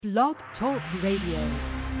Blog Talk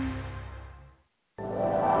Radio.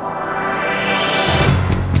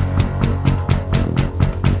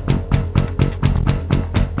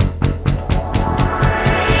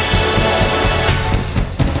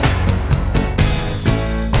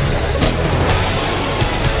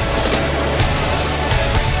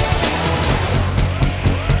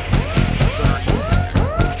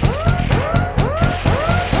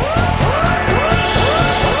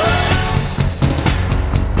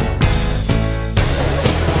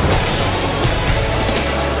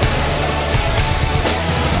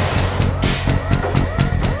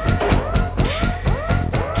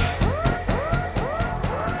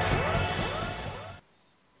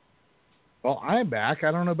 I'm back.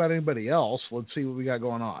 I don't know about anybody else. Let's see what we got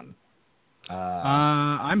going on.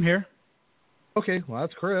 I'm here. Okay, well,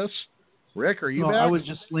 that's Chris. Rick, are you back? I was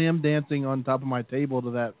just slam dancing on top of my table to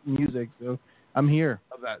that music, so I'm here.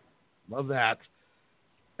 Love that. Love that.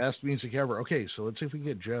 Best music ever. Okay, so let's see if we can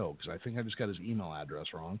get Joe, because I think I just got his email address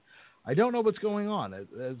wrong. I don't know what's going on.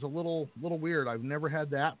 It's a little weird. I've never had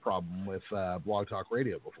that problem with Blog Talk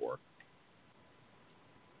Radio before.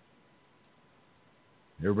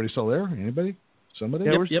 Everybody still there? Anybody? Somebody?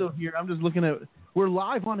 Yeah, we're still here. I'm just looking at. We're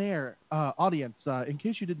live on air, audience. In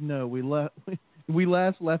case you didn't know, we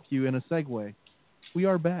last left you in a segue. We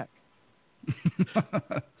are back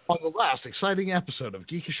on the last exciting episode of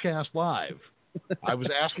Geekish Cast Live. I was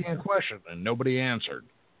asking a question and nobody answered.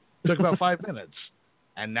 It took about 5 minutes,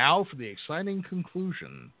 and now for the exciting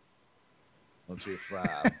conclusion. Let's see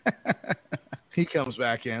if he comes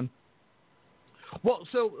back in. Well,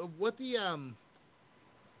 so what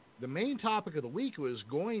the main topic of the week was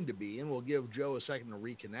going to be, and we'll give Joe a second to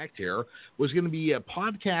reconnect here, was going to be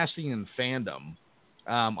podcasting and fandom.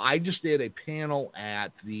 I just did a panel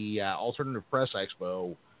at the Alternative Press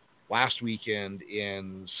Expo last weekend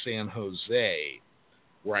in San Jose,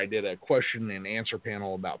 where I did a question and answer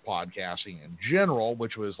panel about podcasting in general,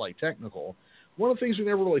 which was like technical. One of the things we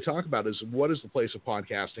never really talk about is what is the place of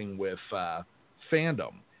podcasting with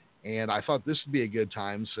fandom. And I thought this would be a good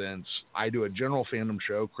time since I do a general fandom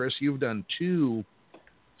show. Chris, you've done 2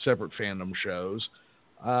 separate fandom shows.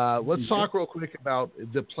 Let's talk real quick about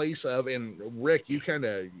the place of, and Rick, you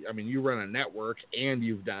you run a network and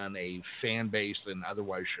you've done a fan-based and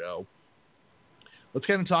otherwise show. Let's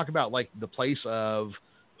kind of talk about like the place of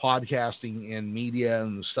podcasting and media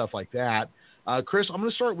and stuff like that. Chris, I'm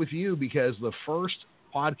going to start with you because the first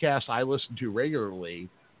podcast I listened to regularly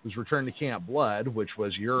was Return to Camp Blood, which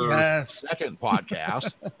was your second podcast.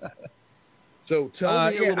 So tell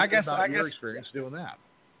me a little bit about your experience doing that.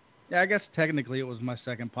 Yeah, I guess technically it was my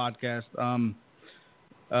second podcast.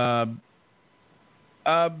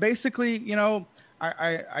 Basically,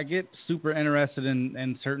 I get super interested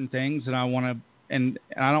in certain things, and I want to, and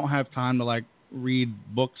I don't have time to like read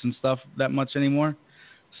books and stuff that much anymore.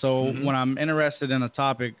 So when I'm interested in a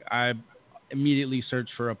topic, I immediately search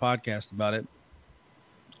for a podcast about it.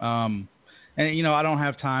 And I don't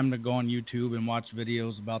have time to go on YouTube and watch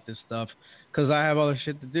videos about this stuff because I have other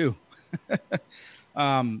shit to do.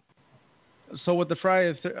 So with the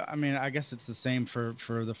Friday, I guess it's the same for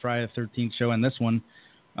the Friday the 13th show and this one.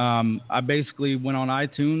 I basically went on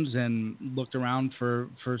iTunes and looked around for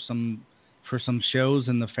some shows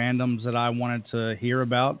and the fandoms that I wanted to hear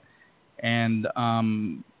about, and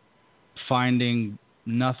finding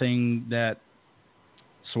nothing that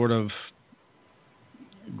sort of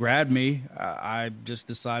grabbed me. I just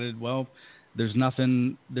decided, well, there's not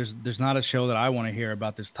a show that I want to hear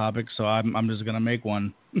about this topic, so I'm just going to make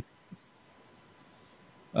one.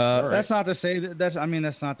 Right. That's not to say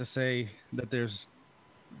that there's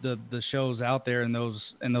the shows out there and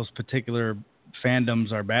those particular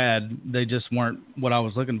fandoms are bad. They just weren't what I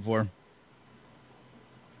was looking for.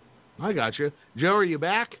 I got you. Joe, are you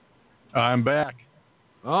back? I'm back.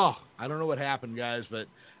 Oh, I don't know what happened, guys, but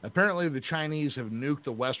apparently the Chinese have nuked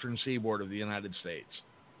the western seaboard of the United States.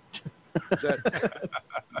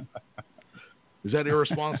 Is that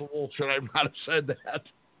irresponsible? Should I not have said that?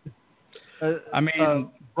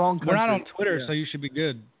 Wrong country. We're not on Twitter, so you should be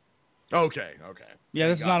good. Okay. Yeah,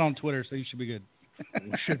 this is not on Twitter, so you should be good.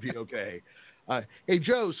 We should be okay. Hey,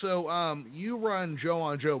 Joe, so you run Joe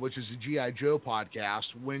on Joe, which is a G.I. Joe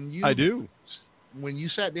podcast. I do. When you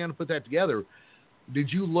sat down to put that together,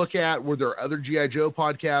 did you look at, were there other G.I. Joe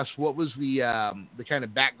podcasts? What was the kind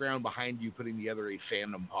of background behind you putting together a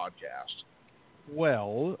fandom podcast?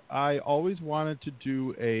 Well, I always wanted to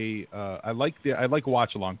do I like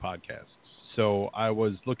watch-along podcasts. So I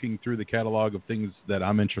was looking through the catalog of things that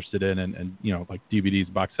I'm interested in and like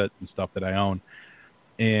DVDs, box sets and stuff that I own.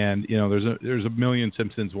 And, there's a million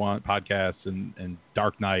Simpsons podcasts and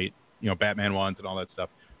Dark Knight, Batman ones and all that stuff.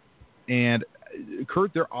 And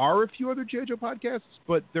Kurt, there are a few other G.I. Joe podcasts,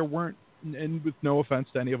 but there weren't, and with no offense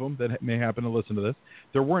to any of them that may happen to listen to this,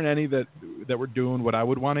 there weren't any that were doing what I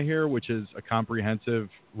would want to hear, which is a comprehensive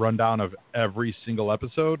rundown of every single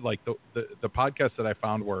episode. Like the podcasts that I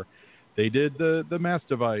found were, they did the Mass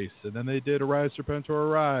Device, and then they did Arise Serpentor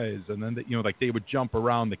Arise, and then they would jump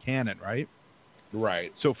around the canon, right?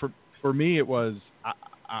 Right. So for me, it was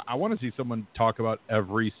I want to see someone talk about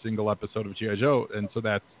every single episode of G.I. Joe, and so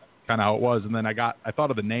that's kind of how it was. And then I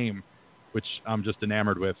thought of the name, which I'm just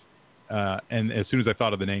enamored with, and as soon as I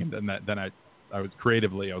thought of the name, then I was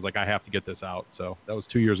creatively, I was like, I have to get this out. So that was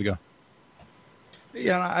 2 years ago.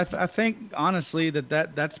 Yeah, I think honestly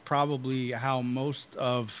that's probably how most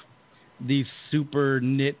of these super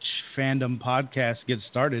niche fandom podcasts get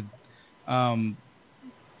started.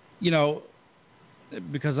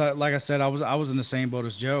 Because like I said, I was in the same boat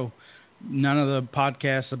as Joe. None of the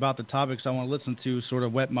podcasts about the topics I want to listen to sort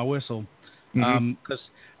of wet my whistle. Because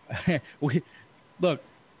look,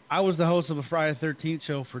 I was the host of a Friday the 13th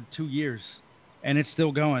show for 2 years, and it's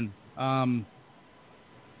still going.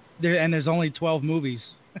 There's only 12 movies.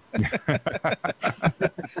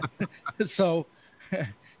 So,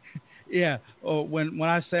 yeah. When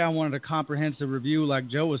I say I wanted a comprehensive review, like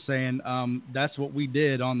Joe was saying, that's what we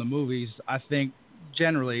did on the movies. I think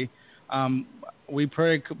generally, we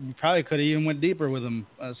probably could have even went deeper with them,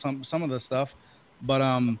 some of the stuff, but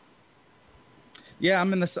yeah,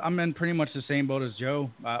 I'm in pretty much the same boat as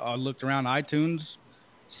Joe. I looked around iTunes,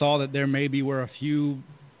 saw that there maybe were a few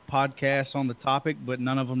podcasts on the topic, but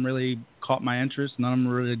none of them really caught my interest. None of them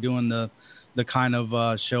were really doing the kind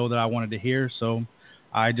of show that I wanted to hear. So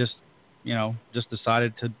I just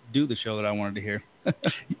decided to do the show that I wanted to hear.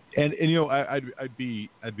 And I'd be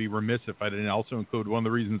remiss if I didn't also include one of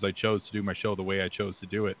the reasons I chose to do my show the way I chose to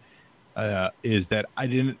do it is that I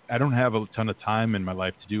don't have a ton of time in my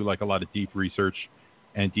life to do like a lot of deep research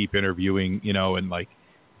and deep interviewing, and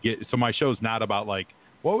so my show's not about like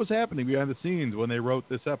what was happening behind the scenes when they wrote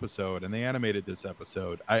this episode and they animated this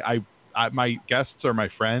episode. My guests are my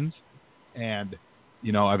friends, and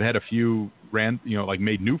I've had a few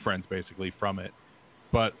made new friends basically from it,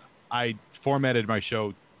 but I formatted my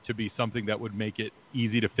show to be something that would make it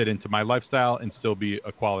easy to fit into my lifestyle and still be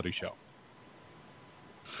a quality show.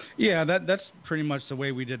 Yeah, that's pretty much the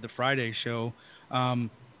way we did the Friday show,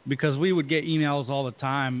 because we would get emails all the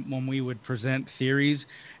time when we would present theories,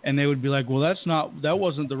 and they would be like, well, that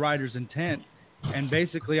wasn't the writer's intent. And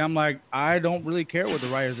basically, I'm like, I don't really care what the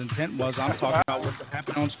writer's intent was. I'm talking about what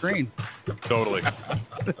happened on screen. Totally.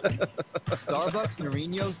 Starbucks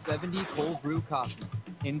Norino 70 cold brew coffee.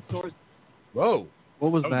 In stores. Whoa.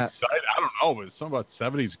 What was that? I don't know. It was something about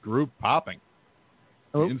 70s group popping.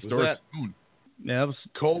 Oh, in store spoon. Yeah, it was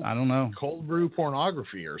cold. I don't know. Cold brew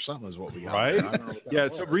pornography or something is what we got. Right? I don't know what that Yeah.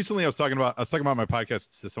 was. So recently, I was talking about my podcast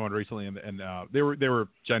to someone recently, and they were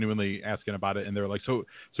genuinely asking about it, and they were like, so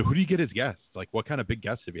who do you get as guests? Like, what kind of big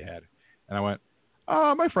guests have you had? And I went,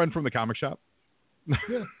 my friend from the comic shop,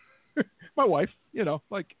 my wife.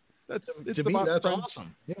 That's to me, that's friends.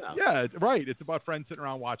 awesome. Yeah. Yeah, right. It's about friends sitting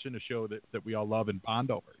around watching a show that we all love and bond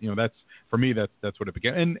over. That's for me. That's what it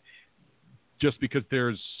became. And just because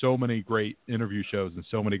there's so many great interview shows and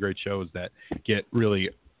so many great shows that get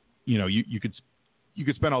really, you could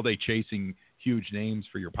spend all day chasing huge names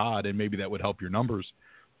for your pod, and maybe that would help your numbers.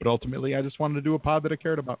 But ultimately, I just wanted to do a pod that I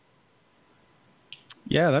cared about.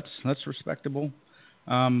 Yeah, that's respectable.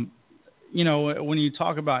 When you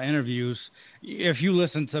talk about interviews, if you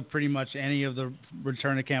listen to pretty much any of the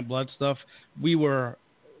Return to Camp Blood stuff, we were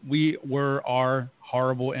our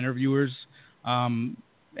horrible interviewers.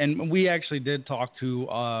 And we actually did talk to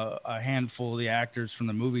a handful of the actors from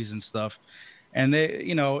the movies and stuff. And they,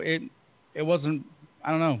 it wasn't,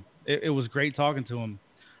 I don't know. It was great talking to them.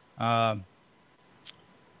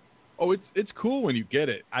 It's cool when you get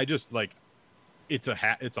it. I just it's a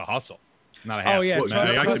hustle. Not a half. Oh yeah,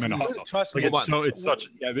 trust me.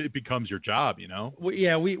 It becomes your job, you had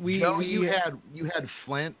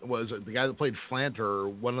Flint, was it the guy that played Flint or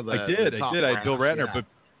one of the? I did. I had Bill Ratner, yeah.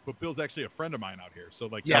 but Bill's actually a friend of mine out here. So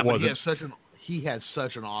he has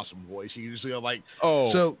such an awesome voice. He usually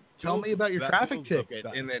so tell me about your traffic Bill's ticket,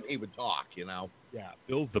 and then he would talk. Yeah,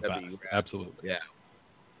 Bill's the best. Absolutely. Yeah.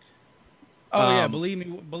 Oh yeah,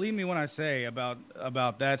 believe me when I say about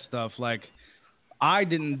that stuff. Like, I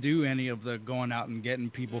didn't do any of the going out and getting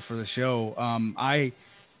people for the show.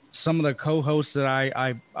 Some of the co-hosts that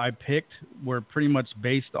I picked were pretty much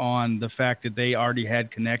based on the fact that they already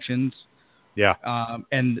had connections Yeah.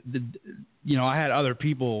 And I had other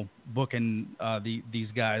people booking these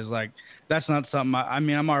guys. Like, that's not something. I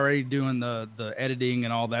mean, I'm already doing the editing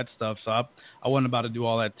and all that stuff, so I wasn't about to do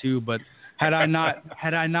all that too. But had I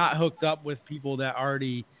not hooked up with people that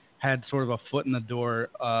already had sort of a foot in the door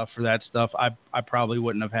for that stuff, I probably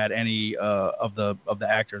wouldn't have had any of the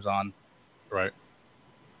actors on. Right.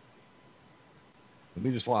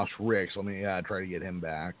 We just lost Rick, so let me try to get him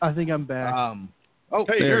back. I think I'm back.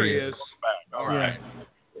 Hey, there he is. All right.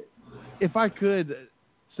 If I could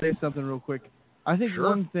say something real quick, I think Sure.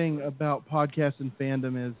 one thing about podcasts and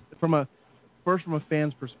fandom is, from a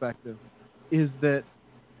fan's perspective, is that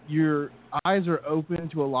your eyes are open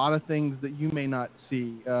to a lot of things that you may not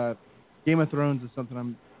see. Game of Thrones is something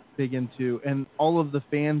I'm big into, and all of the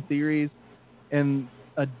fan theories and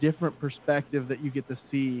a different perspective that you get to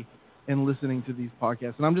see in listening to these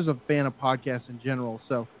podcasts. And I'm just a fan of podcasts in general,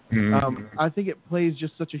 so I think it plays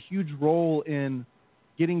just such a huge role in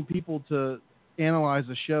getting people to analyze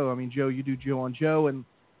the show. I mean, Joe, you do Joe on Joe, and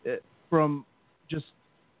from just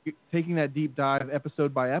taking that deep dive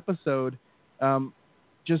episode by episode,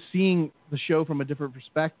 just seeing the show from a different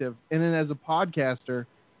perspective. And then as a podcaster,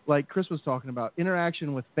 like Chris was talking about,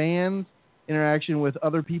 interaction with fans, interaction with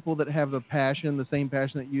other people that have the same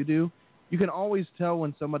passion that you do, you can always tell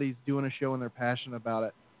when somebody's doing a show and they're passionate about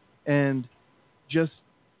it. And just,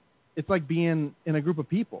 it's like being in a group of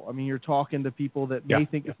people. I mean, you're talking to people that may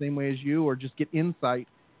think the same way as you, or just get insight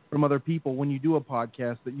from other people when you do a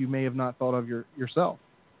podcast that you may have not thought of yourself.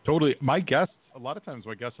 Totally. My guests, a lot of times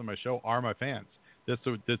my guests on my show are my fans.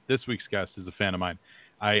 This week's guest is a fan of mine.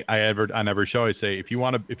 On every show I say, if you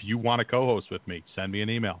want to co-host with me, send me an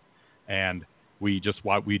email. And we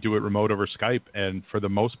do it remote over Skype, and for the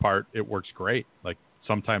most part it works great. Like,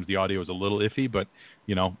 sometimes the audio is a little iffy, but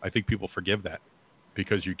I think people forgive that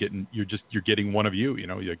because you're getting one of you,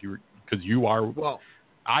 because you are, well,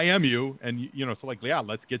 I am you, and so like, yeah,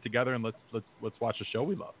 let's get together and let's watch a show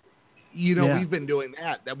we love. We've been doing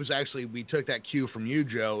that. That was actually, we took that cue from you,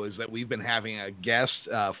 Joe, is that we've been having a guest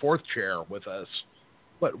fourth chair with us.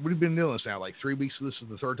 But we've been doing this now, like 3 weeks. This is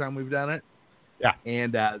the third time we've done it. Yeah.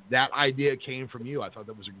 And that idea came from you. I thought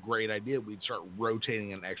that was a great idea. We'd start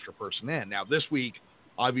rotating an extra person in. Now, this week,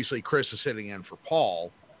 obviously, Chris is sitting in for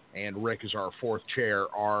Paul, and Rick is our fourth chair.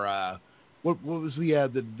 Our what was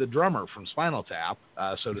the drummer from Spinal Tap,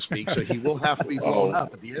 so to speak. So he will have to be blown up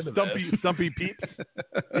at the end of this. Stumpy Peeps.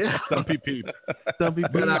 Yeah. Stumpy Peeps. Stumpy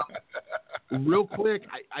Peeps. But real quick,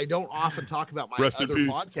 I don't often talk about my other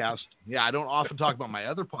podcast. Yeah, I don't often talk about my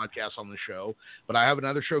other podcasts on the show, but I have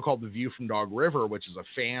another show called The View from Dog River, which is a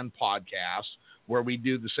fan podcast where we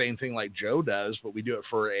do the same thing like Joe does, but we do it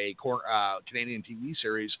for a Canadian TV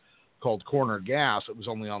series called Corner Gas. It was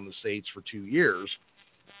only on the States for 2 years.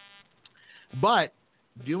 But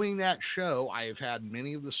doing that show, I have had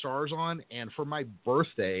many of the stars on, and for my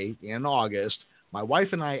birthday in August, my wife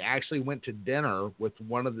and I actually went to dinner with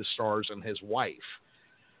one of the stars and his wife.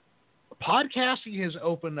 Podcasting has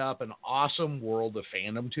opened up an awesome world of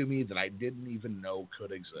fandom to me that I didn't even know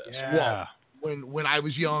could exist. Yeah. Well, when I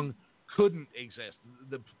was young, couldn't exist.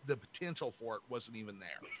 The potential for it wasn't even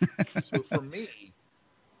there. So for me,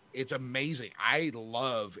 it's amazing. I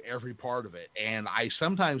love every part of it, and I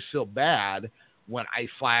sometimes feel bad when I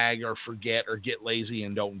flag or forget or get lazy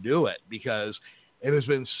and don't do it, because it has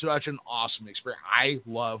been such an awesome experience. I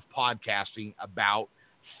love podcasting about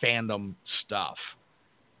fandom stuff.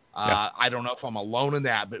 I don't know if I'm alone in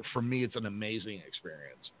that, but for me, it's an amazing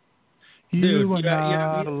experience. You are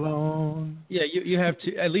not alone. Yeah, you have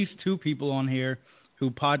at least two people on here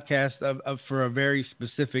who podcast for a very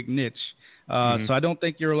specific niche. So I don't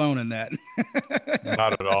think you're alone in that.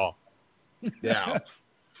 Not at all. Yeah.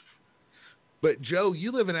 But, Joe,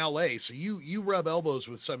 you live in L.A., so you rub elbows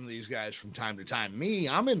with some of these guys from time to time. Me,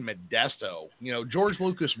 I'm in Modesto. George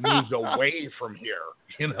Lucas moved away from here,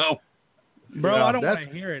 Bro, I don't want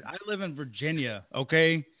to hear it. I live in Virginia,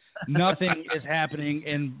 okay? Nothing is happening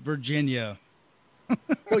in Virginia.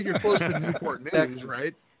 Well, you're close to Newport News,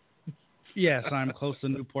 right? Yes, I'm close to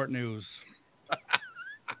Newport News.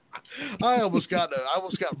 I almost got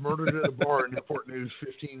murdered at a bar in Newport News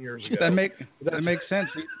 15 years ago. That makes sense.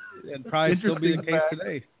 It'd probably still be the case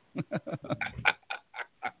today.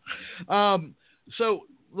 So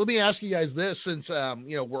let me ask you guys this, since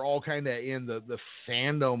we're all kind of in the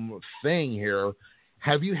fandom thing here.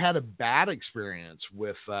 Have you had a bad experience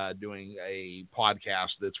with doing a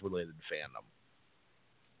podcast that's related to fandom?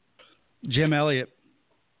 Jim Elliott.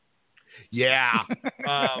 Yeah.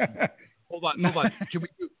 Hold on.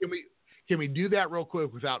 Can we do that real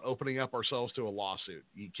quick without opening up ourselves to a lawsuit?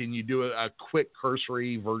 Can you do a quick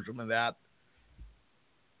cursory version of that?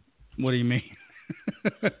 What do you mean?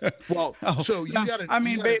 Well, so you got an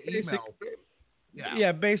email.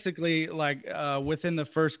 Yeah, basically, like within the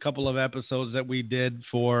first couple of episodes that we did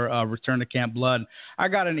for Return to Camp Blood, I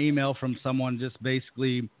got an email from someone just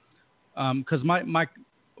basically because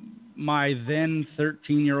my then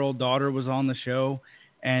 13-year-old daughter was on the show,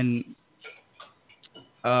 and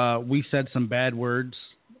we said some bad words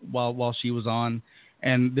while she was on,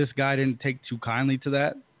 and this guy didn't take too kindly to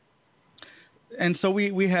that, and so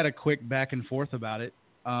we had a quick back and forth about it,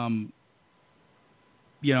 and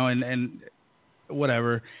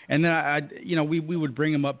whatever, and then I we would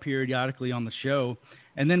bring him up periodically on the show,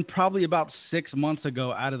 and then probably about 6 months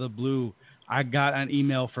ago, out of the blue, I got an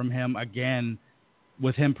email from him again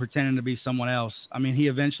with him pretending to be someone else. I mean, he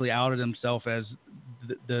eventually outed himself as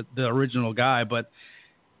the original guy, but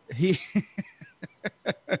he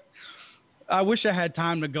I wish I had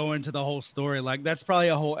time to go into the whole story. Like, that's probably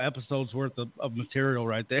a whole episode's worth of material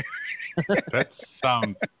right there. That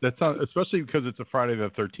sounds, especially because it's a Friday the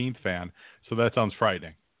 13th fan, so that sounds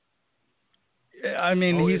frightening. I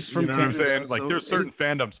mean, he's from Canada. You know what I'm saying? Like, there's certain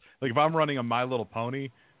fandoms. Like, if I'm running a My Little Pony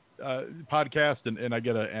podcast and I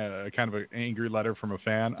get a kind of an angry letter from a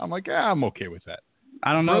fan, I'm like, I'm okay with that.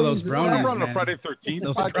 I don't know those bronies. I'm running man. a Friday the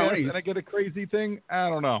 13th podcast and I get a crazy thing. I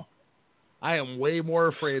don't know. I am way more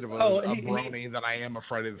afraid of a brony than I am a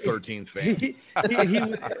Friday the 13th fan.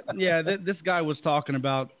 This guy was talking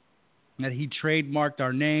about that he trademarked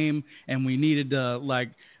our name and we needed to like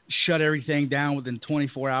shut everything down within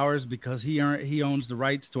 24 hours because he owns the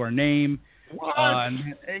rights to our name. What?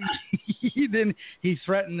 And he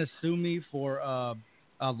threatened to sue me for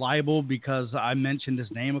a libel because I mentioned his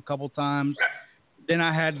name a couple times. Then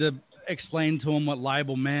I had to explain to him what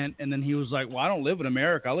libel meant, and then he was like, well, I don't live in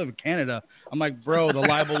America, I live in Canada. I'm like, bro, the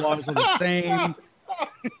libel laws are the same.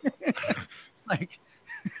 Like,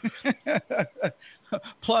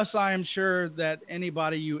 plus I am sure that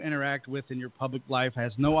anybody you interact with in your public life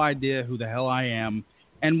has no idea who the hell I am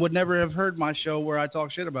and would never have heard my show where I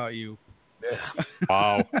talk shit about you.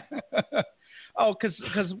 Wow. Oh,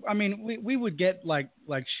 because I mean, we would get like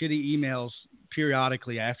shitty emails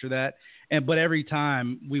periodically after that, but every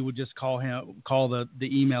time we would just call the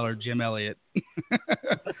emailer Jim Elliott.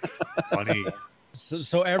 Funny.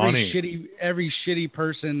 So every shitty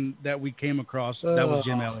person that we came across, that was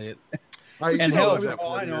Jim Elliott. And hell,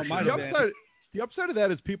 I know it might have been. The upside of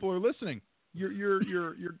that is people are listening. You're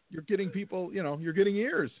getting people. You're getting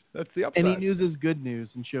ears. That's the upside. Any news is good news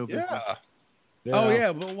in show business. Yeah. Oh yeah,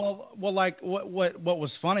 well, like what was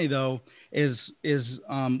funny though is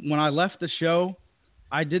when I left the show,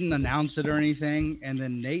 I didn't announce it or anything, and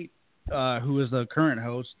then Nate, who is the current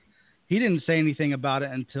host, he didn't say anything about it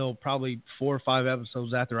until probably 4 or 5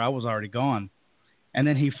 episodes after I was already gone, and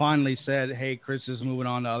then he finally said, "Hey, Chris is moving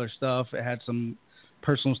on to other stuff. It had some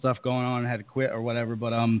personal stuff going on and had to quit or whatever."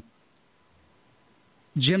 But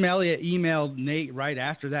Jim Elliott emailed Nate right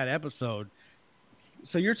after that episode.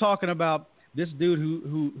 So you're talking about this dude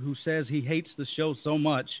who says he hates the show so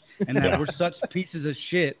much and that we're such pieces of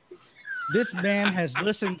shit. This man has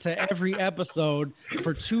listened to every episode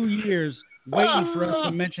for 2 years, waiting for us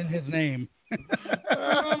to mention his name.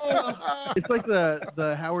 It's like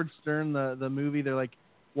the Howard Stern the movie. They're like,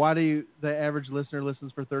 why do the average listener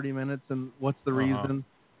listens for 30 minutes and what's the reason?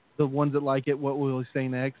 The ones that like it, what will he say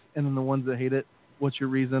next? And then the ones that hate it, what's your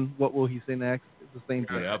reason? What will he say next? It's the same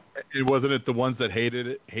thing. Yep. Wasn't it the ones that hate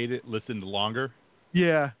it listened longer?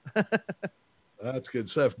 Yeah. That's good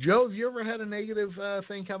stuff. Joe, have you ever had a negative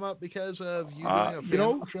thing come up because of you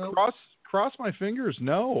doing a show? Cross my fingers.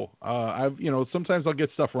 No. I've sometimes I'll get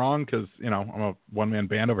stuff wrong because I'm a one-man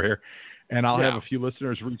band over here, and I'll have a few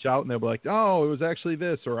listeners reach out and they'll be like, "Oh, it was actually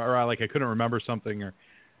this," or like I couldn't remember something,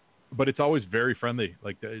 but it's always very friendly.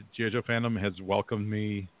 Like the G.I. Joe fandom has welcomed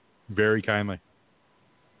me very kindly.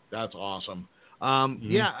 That's awesome.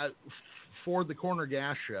 For the Corner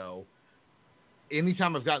Gas Show,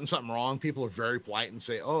 anytime I've gotten something wrong, people are very polite and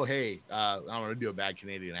say, "Oh, hey," I'm going to do a bad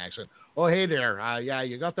Canadian accent. "Oh, hey there.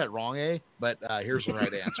 You got that wrong, eh? But here's the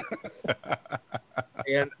right answer."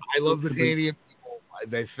 And I love the Canadian people.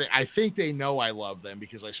 I think they know I love them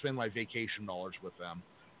because I spend my vacation dollars with them.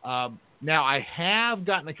 Now, I have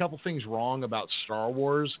gotten a couple things wrong about Star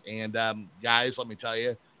Wars, and guys, let me tell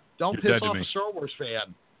you, don't piss off a Star Wars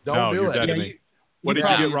fan. Don't do it. What did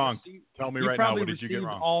you get wrong? Tell me right now. What did you get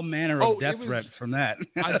wrong? All manner of death threats from that.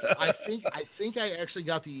 I think I actually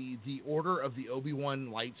got the order of the Obi-Wan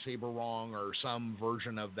lightsaber wrong, or some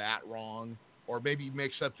version of that wrong, or maybe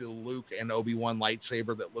mixed up the Luke and Obi-Wan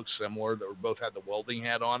lightsaber that looks similar, that both had the welding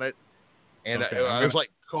head on it. And I was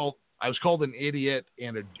like, I was called an idiot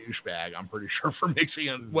and a douchebag, I'm pretty sure, for mixing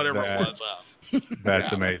whatever it was up.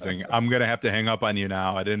 That's amazing. I'm going to have to hang up on you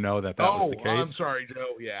now. I didn't know that was the case. I'm sorry,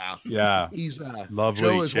 Joe. Yeah. Yeah. He's lovely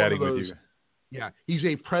Joe is chatting one of with those, you. Yeah, he's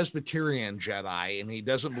a Presbyterian Jedi, and he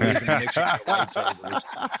doesn't believe in mixing the lightsabers.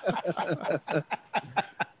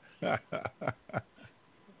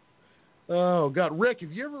 Oh, God. Rick,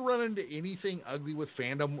 have you ever run into anything ugly with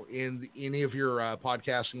fandom in any of your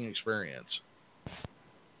podcasting experience?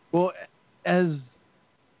 Well,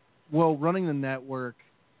 running the network,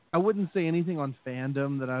 I wouldn't say anything on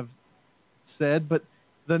fandom that I've said, but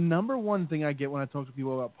the number one thing I get when I talk to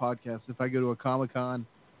people about podcasts, if I go to a Comic-Con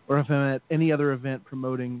or if I'm at any other event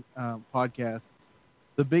promoting podcasts,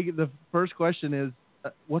 the first question is,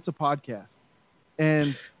 what's a podcast?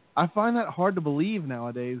 And I find that hard to believe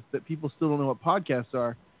nowadays that people still don't know what podcasts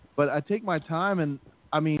are. But I take my time, and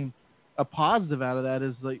I mean, a positive out of that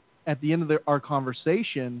is like at the end of our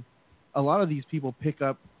conversation, a lot of these people pick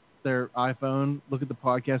up their iPhone, look at the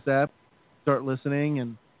podcast app, start listening,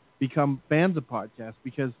 and become fans of podcasts.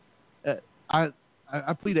 Because I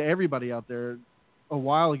plead to everybody out there, a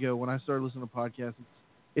while ago when I started listening to podcasts,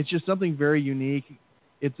 it's just something very unique.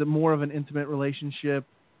 It's more of an intimate relationship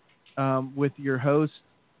with your host.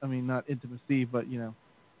 I mean, not intimacy, but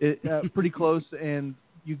pretty close, and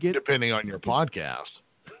you get depending on your podcast.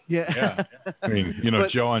 Yeah. I mean,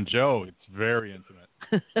 Joe on Joe, it's very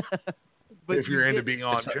intimate. But if you're into being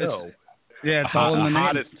on Joe, yeah, it's all in the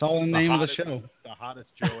name. It's all in the name of the show. The hottest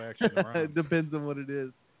Joe action around. It depends on what it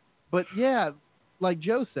is. But yeah, like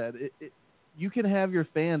Joe said, you can have your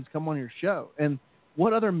fans come on your show. And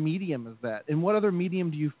what other medium is that? And what other medium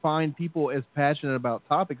do you find people as passionate about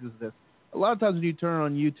topics as this? A lot of times when you turn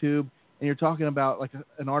on YouTube and you're talking about like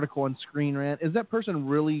an article on Screen Rant, is that person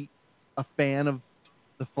really a fan of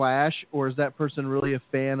The Flash, or is that person really a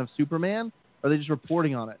fan of Superman? Or are they just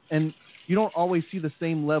reporting on it? And you don't always see the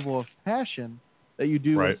same level of passion that you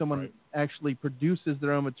do when someone actually produces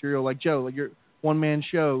their own material. Like Joe, like your one-man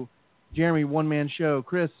show. Jeremy, one-man show.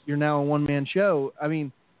 Chris, you're now a one-man show. I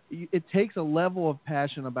mean, it takes a level of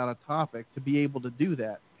passion about a topic to be able to do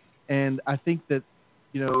that. And I think that,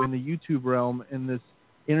 in the YouTube realm, in this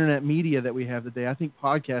internet media that we have today, I think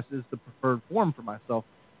podcast is the preferred form for myself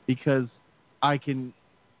because I can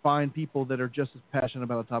find people that are just as passionate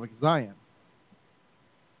about a topic as I am.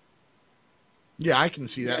 Yeah, I can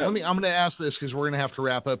see that. I'm going to ask this because we're going to have to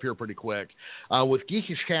wrap up here pretty quick. With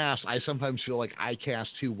Geekish Cast, I sometimes feel like I cast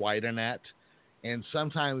too wide a net. And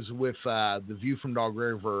sometimes with The View from Dog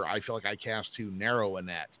River, I feel like I cast too narrow a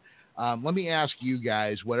net. Let me ask you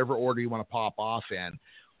guys, whatever order you want to pop off in,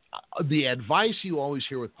 the advice you always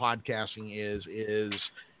hear with podcasting is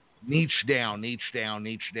niche down, niche down,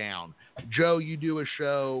 niche down. Joe, you do a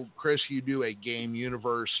show. Chris, you do a game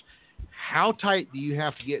universe. How tight do you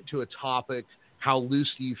have to get to a topic? How loose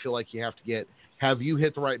do you feel like you have to get? Have you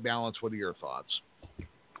hit the right balance? What are your thoughts?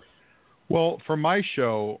 Well, for my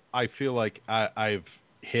show, I feel like I've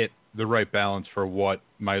hit the right balance for what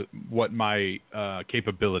my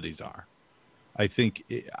capabilities are. I think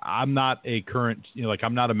I'm not a current,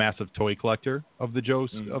 I'm not a massive toy collector of the Joe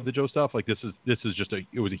stuff. Like this is just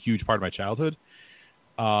it was a huge part of my childhood,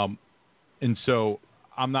 and so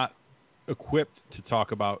I'm not equipped to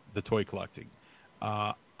talk about the toy collecting.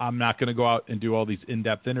 I'm not going to go out and do all these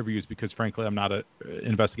in-depth interviews because, frankly, I'm not an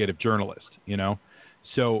investigative journalist.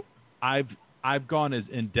 So I've gone as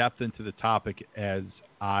in-depth into the topic as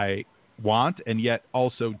I want, and yet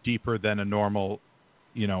also deeper than a normal,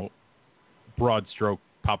 broad stroke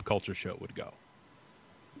pop culture show would go.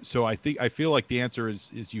 So I feel like the answer is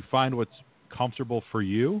you find what's comfortable for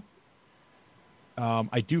you.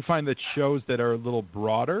 I do find that shows that are a little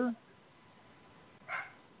broader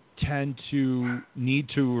tend to need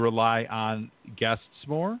to rely on guests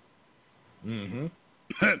more. Mm-hmm.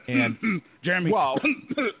 And Jeremy, well,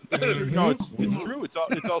 no, it's true. It's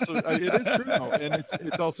also it is true, though. And it's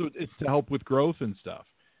to help with growth and stuff.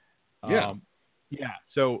 Yeah.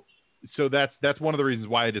 So that's one of the reasons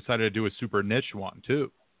why I decided to do a super niche one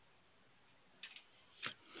too.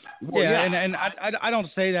 Well, and I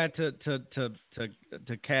don't say that to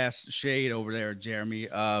cast shade over there, Jeremy.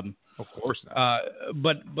 Of course not.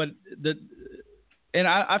 But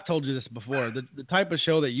I've told you this before. The type of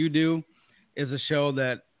show that you do is a show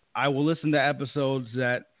that I will listen to episodes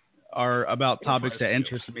that are about topics that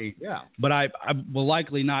interest me. Yeah. But I will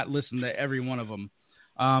likely not listen to every one of them.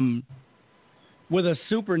 With a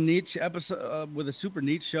super niche episode, with a super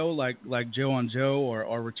niche show like Joe on Joe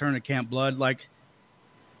or Return to Camp Blood, like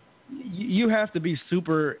you have to be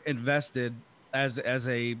super invested as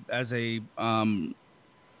a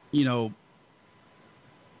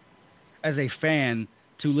fan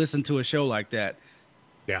to listen to a show like that.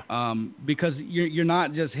 Yeah. Because you're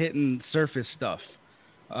not just hitting surface stuff.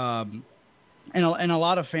 And a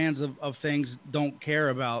lot of fans of things don't care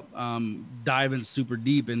about diving super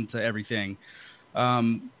deep into everything.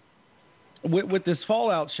 With this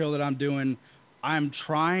Fallout show that I'm doing, I'm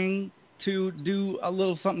trying to do a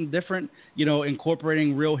little something different,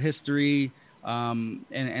 incorporating real history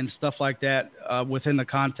and stuff like that within the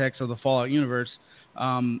context of the Fallout universe.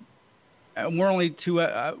 And we're only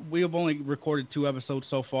we have only recorded 2 episodes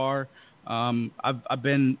so far. I've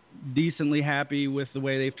been decently happy with the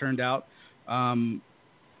way they've turned out. But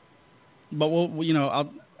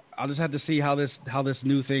I'll just have to see how this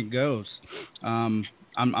new thing goes. I'm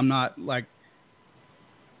not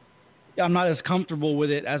as comfortable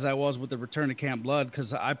with it as I was with the Return to Camp Blood,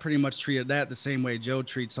 because I pretty much treated that the same way Joe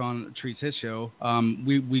treats his show.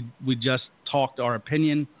 We just talked our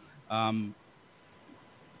opinion.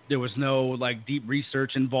 There was no deep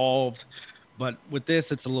research involved, but with this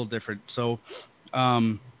it's a little different. So,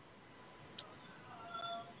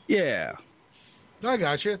 yeah. I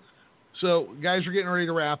got you. So, guys, we're getting ready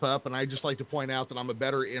to wrap up, and I'd just like to point out that I'm a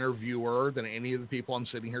better interviewer than any of the people I'm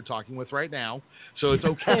sitting here talking with right now. So it's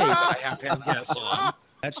okay that I have to have guests on.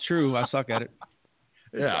 That's true. I suck at it.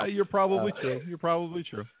 Yeah, you're probably true. You're probably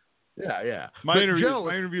true. Yeah. My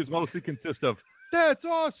interviews mostly consist of, "That's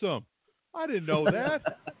awesome. I didn't know that.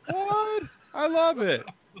 What? I love it.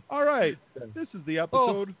 All right, this is the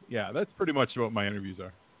episode." Oh. Yeah, that's pretty much what my interviews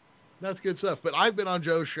are. That's good stuff. But I've been on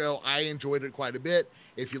Joe's show. I enjoyed it quite a bit.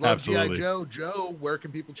 If you love Absolutely. G.I. Joe, where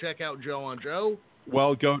can people check out Joe on Joe?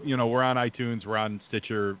 Well, go. We're on iTunes. We're on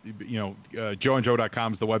Stitcher.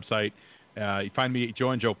 joeandjoe.com is the website. You find me. Joe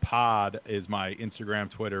and Joe Pod is my Instagram,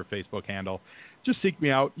 Twitter, Facebook handle. Just seek me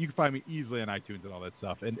out. You can find me easily on iTunes and all that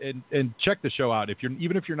stuff. And check the show out.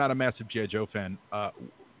 Even if you're not a massive G.I. Joe fan,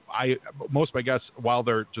 most of my guests, while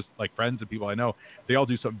they're just like friends and people I know, they all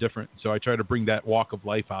do something different. So I try to bring that walk of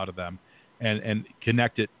life out of them and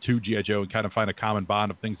connect it to G.I. Joe and kind of find a common bond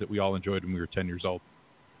of things that we all enjoyed when we were 10 years old.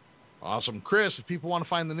 Awesome. Chris, if people want to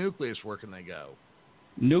find the Nucleus, where can they go?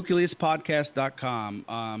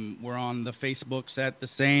 NucleusPodcast.com. We're on the Facebooks at the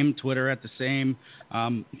same, Twitter at the same.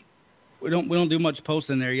 We don't do much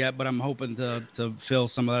posting there yet, but I'm hoping to fill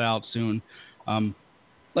some of that out soon.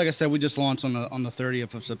 Like I said, we just launched on the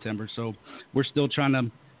 30th of September, so we're still trying to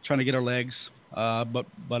get our legs. But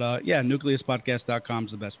NucleusPodcast.com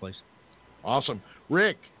is the best place. Awesome.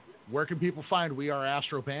 Rick, where can people find We Are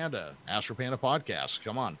Astro Panda Podcast?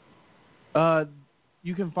 Come on.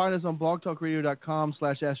 You can find us on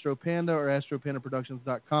blogtalkradio.com/astropanda or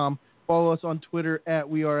astropandaproductions.com. Follow us on Twitter at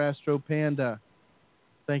We Are Astro Panda.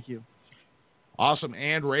 Thank you. Awesome.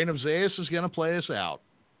 And Reign of Zeus is going to play us out.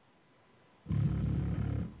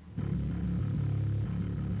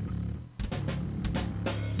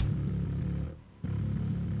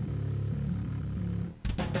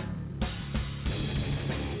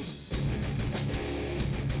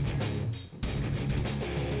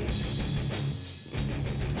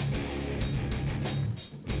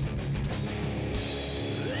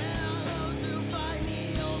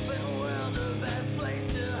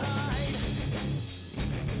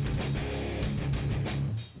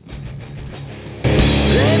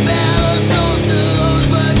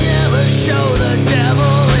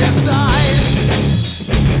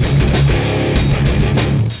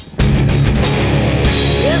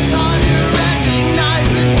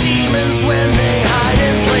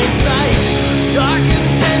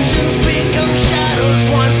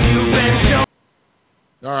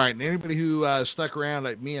 Stuck around.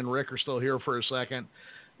 Me and Rick are still here for a second.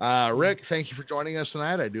 Rick, thank you for joining us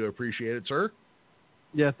tonight. I do appreciate it, sir.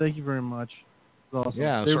 Yeah, thank you very much. It's awesome.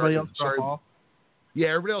 Yeah, everybody else dropped off? Yeah,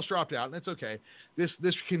 everybody else dropped out, and it's okay. This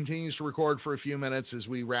continues to record for a few minutes as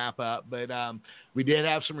we wrap up, but we did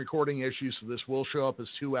have some recording issues, so this will show up as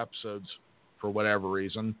 2 episodes for whatever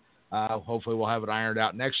reason. Hopefully we'll have it ironed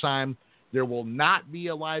out next time. There will not be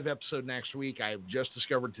a live episode next week. I have just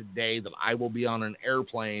discovered today that I will be on an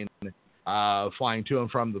airplane flying to and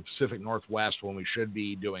from the Pacific Northwest when we should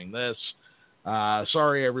be doing this.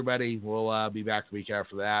 Sorry, everybody. We'll be back the week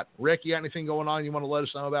after that. Rick, you got anything going on you want to let us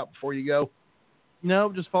know about before you go?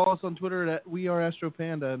 No, just follow us on Twitter at We Are Astro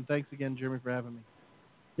Panda, and thanks again, Jeremy, for having me.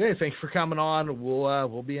 Yeah, thanks for coming on.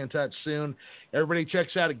 We'll be in touch soon. Everybody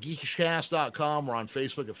checks out at geekishcast.com. We're on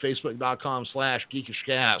Facebook at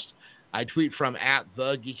facebook.com/geekishcast. I tweet from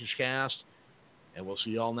 @thegeekishcast, and we'll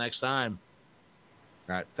see you all next time.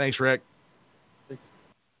 All right. Thanks, Rick.